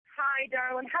Hi,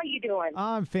 darling. How you doing?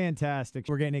 I'm fantastic.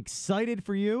 We're getting excited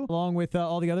for you, along with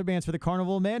all the other bands for the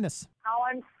Carnival of Madness. Oh,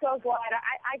 I'm so glad.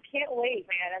 I can't wait,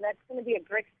 man. And that's going to be a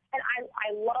great. And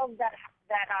I love that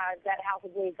House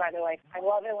of Blues, by the way. I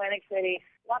love Atlantic City.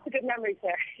 Lots of good memories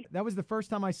there. That was the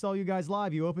first time I saw you guys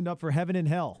live. You opened up for Heaven and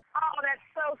Hell. Oh, that's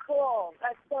so cool.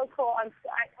 That's so cool.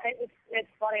 It's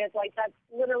funny. It's like that's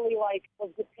literally like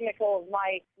was the pinnacle of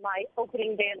my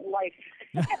opening band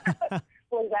life.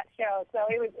 Was that show. So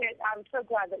I'm so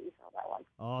glad that you saw that one.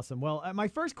 Awesome. Well, my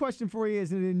first question for you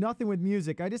is nothing with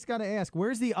music. I just got to ask,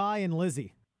 where's the I in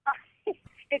Lizzie?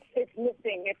 It's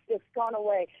missing. It's gone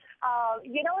away.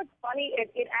 It's funny.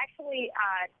 It actually,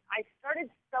 I started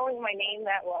spelling my name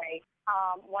that way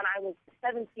when I was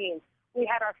 17. We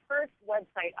had our first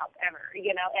website up ever,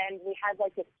 and we had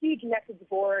like this huge message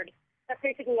board. That's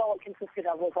basically all it consisted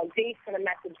of was like dates and a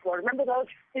message board. Remember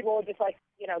those? People would just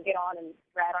get on and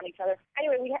rat on each other.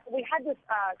 Anyway, we had this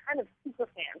kind of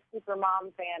super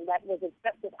mom fan that was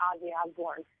obsessed with Ozzy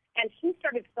Osbourne. And she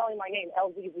started spelling my name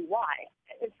L-Z-Z-Y.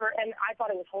 And I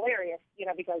thought it was hilarious,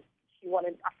 because she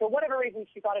wanted, for whatever reason,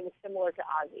 she thought it was similar to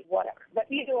Ozzy, whatever. But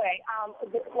either way,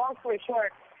 long story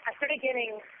short, I started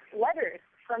getting letters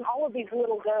from all of these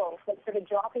little girls that started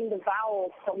dropping the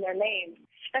vowels from their names.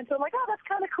 And so I'm like, oh, that's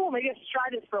kind of cool. Maybe I should try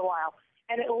this for a while.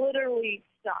 And it literally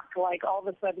stuck. Like all of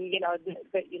a sudden,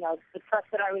 the press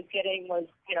that I was getting was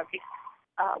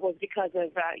because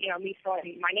of, me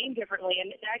spelling my name differently.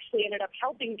 And it actually ended up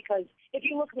helping because if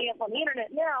you look me up on the internet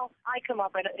now, I come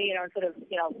up at, instead of,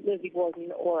 Lizzie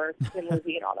Borden or Thin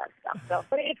Lizzie and all that stuff. So,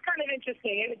 but it's kind of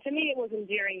interesting. To me, it was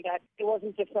endearing that it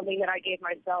wasn't just something that I gave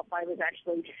myself. I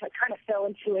kind of fell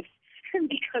into it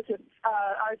because of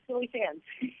our silly fans.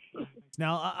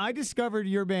 Now, I discovered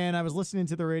your band. I was listening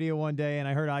to the radio one day, and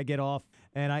I heard I Get Off,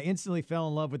 and I instantly fell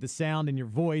in love with the sound and your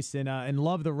voice and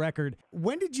love the record.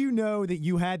 When did you know that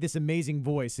you had this amazing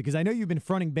voice? Because I know you've been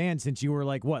fronting bands since you were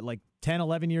like 10,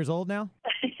 11 years old now?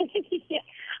 Yeah.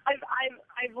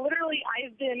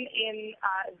 I've been in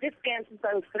this band since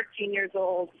I was 13 years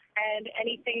old, and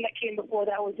anything that came before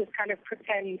that was just kind of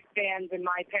pretend bands in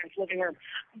my parents' living room.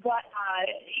 But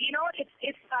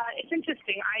it's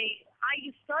interesting.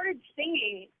 I started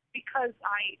singing because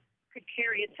I could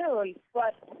carry a tune,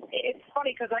 but it's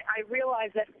funny because I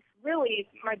realized that really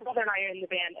my brother and I are in the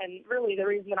band, and really the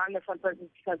reason that I'm the front person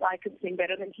is because I could sing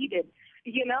better than he did,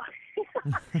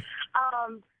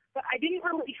 But I didn't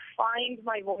really find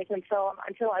my voice until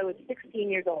I was 16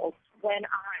 years old when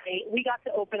we got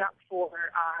to open up for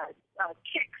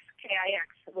Kix,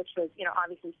 K-I-X, which was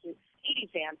obviously 80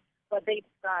 fans, but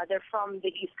they're from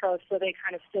the East Coast, so they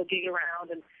kind of still gig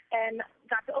around and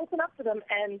got to open up for them.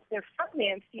 And their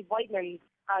frontman Steve Whiteman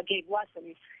gave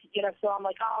lessons, So I'm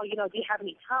like, oh, do you have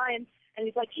any time? And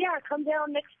he's like, yeah, come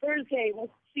down next Thursday.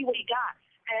 We'll see what you got.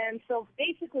 And so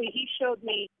basically he showed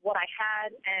me what I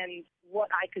had and what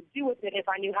I could do with it if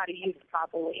I knew how to use it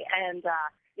properly. And,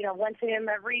 went to him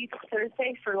every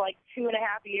Thursday for like 2.5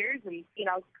 years, and,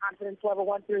 confidence level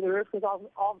went through the roof because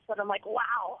all of a sudden I'm like,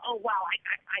 wow,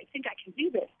 I think I can do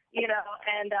this,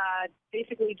 and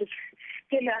basically just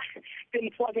been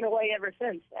plugging away ever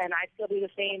since. And I still do the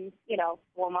same,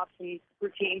 warm-ups and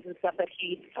routines and stuff that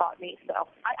he taught me. So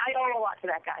I owe a lot to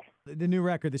that guy. The new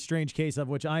record, The Strange Case of,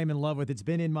 which I am in love with, it's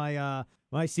been in my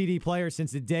my CD player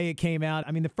since the day it came out.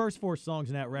 I mean, the first 4 songs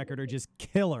in that record are just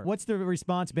killer. What's the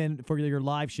response been for your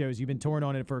live shows? You've been touring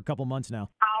on it for a couple months now.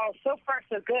 Oh, so far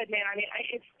so good, man. I mean,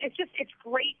 it's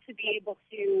great to be able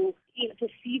to to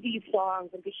see these songs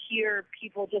and to hear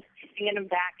people just singing them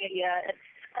back at you.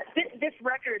 This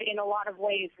record, in a lot of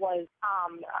ways, was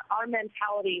our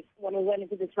mentality when we went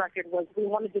into this record was we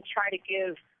wanted to try to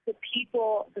give the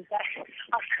people that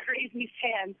are crazy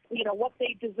fans, what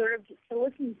they deserved to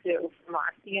listen to from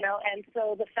us, And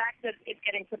so the fact that it's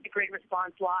getting such a great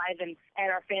response live and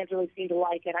our fans really seem to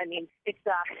like it, I mean, it's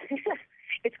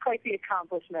it's quite the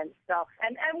accomplishment. So,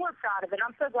 and we're proud of it.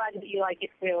 I'm so glad that you like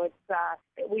it too. It's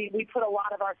we put a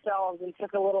lot of ourselves and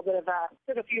took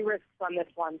a few risks on this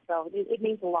one. So it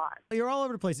means a lot. You're all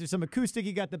over the place. There's some acoustic.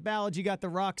 You got the ballads. You got the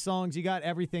rock songs. You got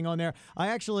everything on there.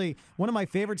 One of my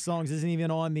favorite songs isn't even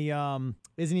on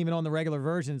the regular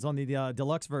version. It's on the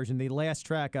deluxe version. The last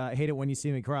track, "I Hate It When You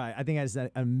See Me Cry." I think that's an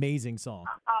amazing song.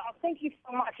 Thank you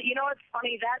so much. It's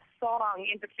funny, that song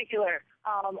in particular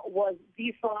was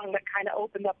the song that kind of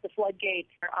opened up the floodgates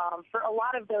for a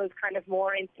lot of those kind of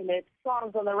more intimate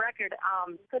songs on the record.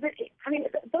 Because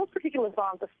those particular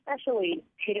songs, especially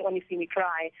 "Hate It When You See Me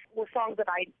Cry," were songs that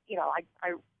I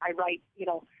write,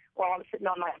 while I'm sitting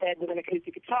on my bed with an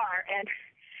acoustic guitar,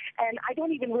 And I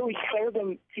don't even really share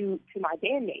them to my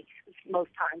bandmates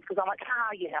most times because I'm like,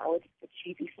 it's a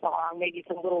cheesy song. Maybe it's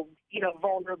a little,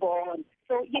 vulnerable. And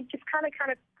so you just kind of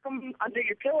come under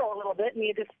your pillow a little bit, and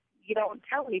you don't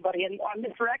tell anybody. And on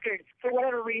this record, for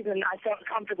whatever reason, I felt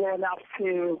comfortable enough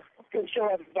to show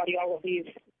everybody all of these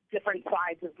different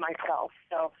sides of myself.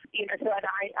 So, so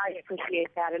I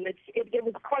appreciate that. And it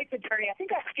was quite the journey. I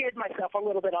think I scared myself a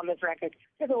little bit on this record.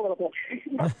 Just a little bit.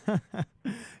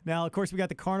 Now, of course, we got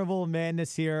the Carnival of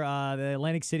Madness here, the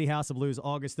Atlantic City House of Blues,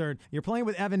 August 3rd. You're playing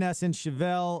with Evanescence,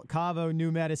 Chevelle, Cavo,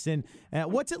 New Medicine.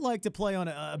 What's it like to play on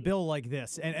a bill like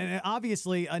this? And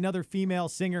obviously, another female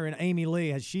singer in Amy Lee.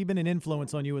 Has she been an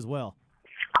influence on you as well?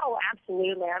 Oh,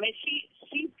 absolutely. I mean, she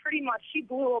pretty much, she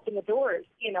blew open the doors,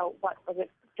 what was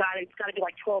it? God, it's got to be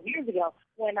like 12 years ago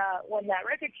when that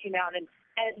record came out, and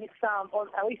it's or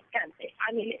at least 10.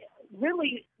 I mean,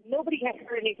 really, nobody had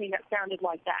heard anything that sounded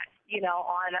like that,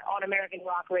 on American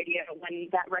rock radio when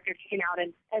that record came out,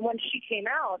 and when she came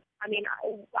out, I mean,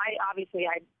 I obviously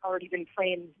I'd already been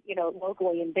playing,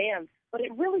 locally in bands, but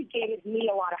it really gave me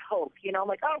a lot of hope. I'm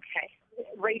like, okay,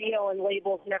 radio and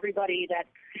labels and everybody that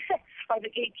are the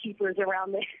gatekeepers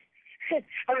around this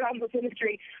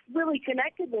industry really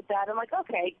connected with that. I'm like,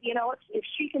 okay, if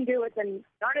she can do it, then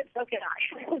darn it, so can I.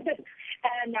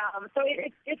 And so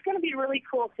it's going to be really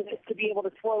cool to be able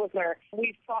to tour with her.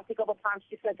 We've talked a couple times.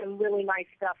 She said some really nice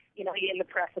stuff, in the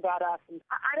press about us. And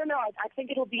I don't know. I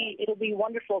think it'll be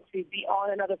wonderful to be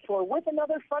on another tour with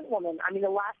another front woman. I mean, the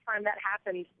last time that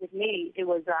happened with me, it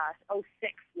was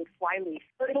 '06 with Flyleaf.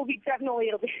 So it'll be a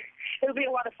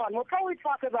lot of fun. We'll probably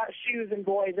talk about shoes and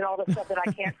boys and all the stuff that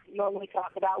I can't normally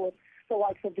talk about with the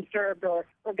likes of Disturbed or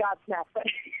Godsmack. But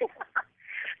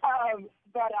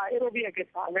it'll be a good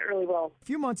time. It really will. A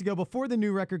few months ago, before the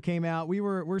new record came out, we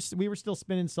were still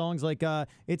spinning songs like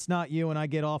 "It's Not You" and "I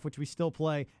Get Off," which we still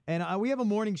play. And we have a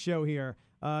morning show here.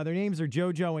 Their names are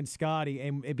JoJo and Scotty,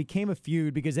 and it became a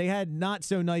feud because they had not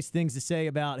so nice things to say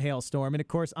about Halestorm. And of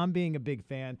course, I'm being a big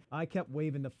fan. I kept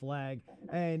waving the flag,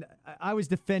 and I was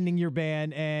defending your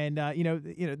band. And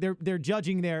they're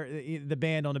judging the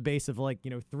band on a base of like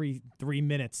 3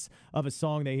 minutes of a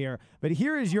song they hear. But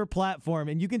here is your platform,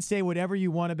 and you can say whatever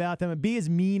you want about them and be as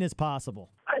mean as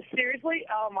possible. Seriously?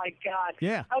 Oh my God.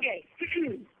 Yeah. Okay.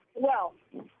 Well,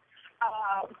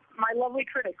 my lovely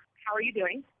critics, how are you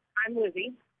doing? I'm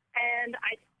Lizzie, and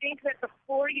I think that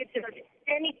before you do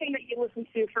anything that you listen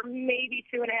to for maybe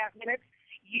 2.5 minutes,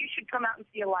 you should come out and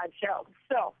see a live show.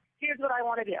 So here's what I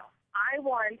want to do. I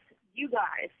want you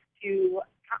guys to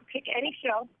pick any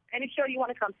show you want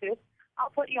to come to.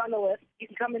 I'll put you on the list. You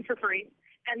can come in for free.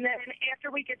 And then after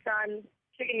we get done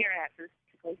kicking your asses,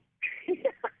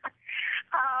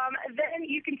 then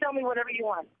you can tell me whatever you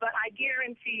want. But I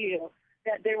guarantee you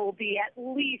that there will be at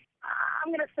least, I'm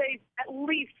going to say at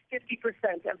least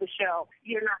 50% of the show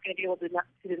you're not going to be able to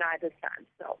deny this time.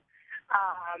 So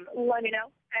let me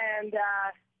know, and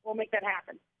we'll make that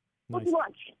happen. Nice. We'll do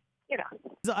lunch,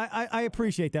 So I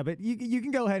appreciate that, but you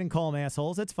can go ahead and call them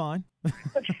assholes. That's fine.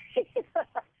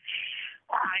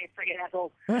 I freaking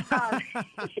assholes.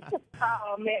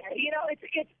 Oh man,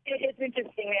 it's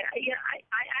interesting, man.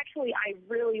 I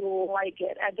really like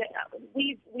it.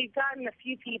 We've gotten a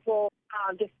few people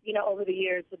just over the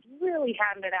years that's really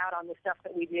having it out on the stuff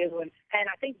that we do, and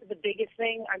I think that the biggest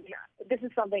thing. I mean, this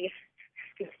is something.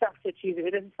 This stuff so cheesy.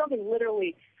 This is something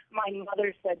literally my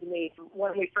mother said to me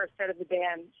when we first started the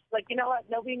band. She's like, you know what?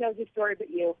 Nobody knows your story but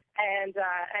you, and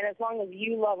as long as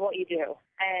you love what you do,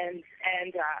 and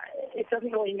it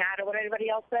doesn't really matter what anybody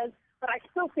else says. But I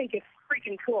still think it's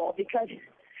freaking cool because,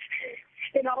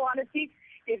 in all honesty,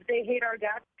 if they hate our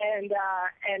guts, and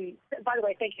by the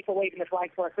way, thank you for waving the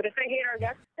flag for us. But if they hate our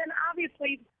guts, then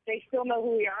obviously they still know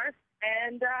who we are,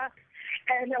 and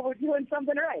we're doing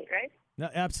something right? No,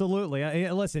 absolutely.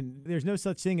 Listen, there's no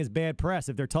such thing as bad press.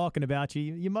 If they're talking about you,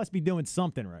 you must be doing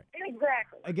something right.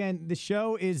 Exactly. Again, the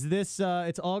show is it's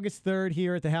August 3rd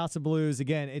here at the House of Blues.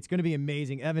 Again, it's going to be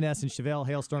amazing. Evanescence, Chevelle,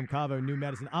 Halestorm, Cavo, New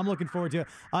Medicine. I'm looking forward to it.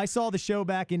 I saw the show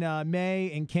back in May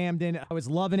in Camden. I was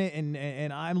loving it, and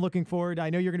I'm looking forward.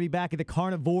 I know you're going to be back at the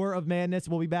Carnivore of Madness.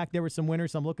 We'll be back there with some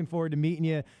winners, so I'm looking forward to meeting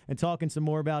you and talking some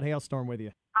more about Halestorm with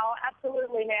you. Oh,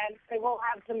 absolutely, man. So we'll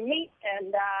have some meat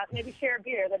and maybe share a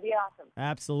beer. That'd be awesome.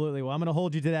 Absolutely. Well, I'm going to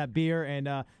hold you to that beer. And,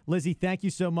 Lizzie, thank you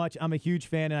so much. I'm a huge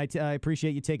fan, and I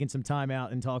appreciate you taking some time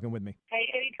out and talking with me. Hey,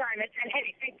 anytime. And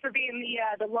hey, thanks for being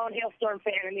the lone Halestorm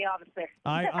fan in the office there.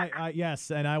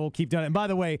 Yes, and I will keep doing it. And by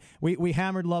the way, we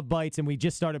hammered Love Bites, and we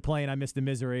just started playing I Miss the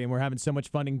Misery, and we're having so much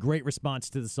fun and great response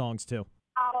to the songs, too.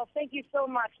 Oh, thank you so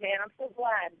much, man. I'm so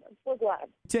glad.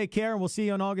 Take care, and we'll see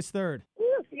you on August 3rd. Woo,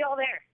 see y'all there.